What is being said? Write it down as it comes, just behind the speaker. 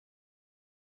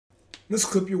In this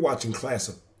clip, you're watching class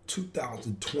of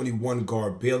 2021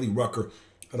 guard Bailey Rucker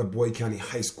out of Boyd County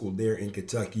High School there in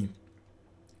Kentucky.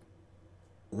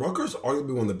 Rucker's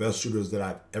arguably one of the best shooters that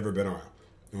I've ever been around.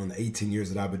 In the 18 years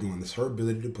that I've been doing this, her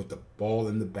ability to put the ball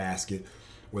in the basket,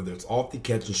 whether it's off the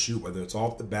catch and shoot, whether it's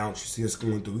off the bounce, you see us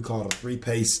going through, we call it a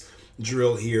three-pace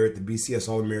drill here at the BCS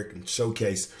All-American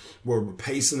Showcase, where we're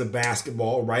pacing the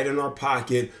basketball right in our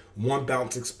pocket, one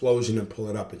bounce explosion, and pull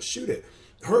it up and shoot it.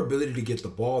 Her ability to get the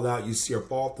ball out, you see her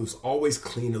fall through, is always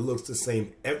clean. It looks the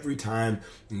same every time.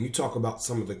 And you talk about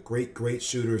some of the great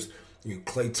shooters,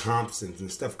 Klay Thompsons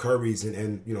and Steph Curry's,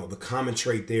 and the common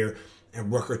trait there,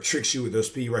 and Rucker tricks you with their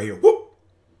speed right here. Whoop!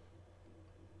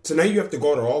 So now you have to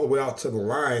guard her all the way out to the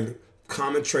line,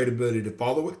 common trait ability to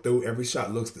follow it through. Every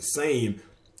shot looks the same.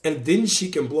 And then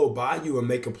she can blow by you and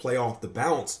make a play off the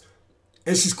bounce.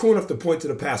 And she's cool enough to point to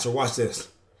the passer. Watch this.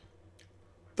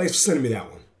 Thanks for sending me that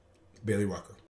one. Bailey Rucker.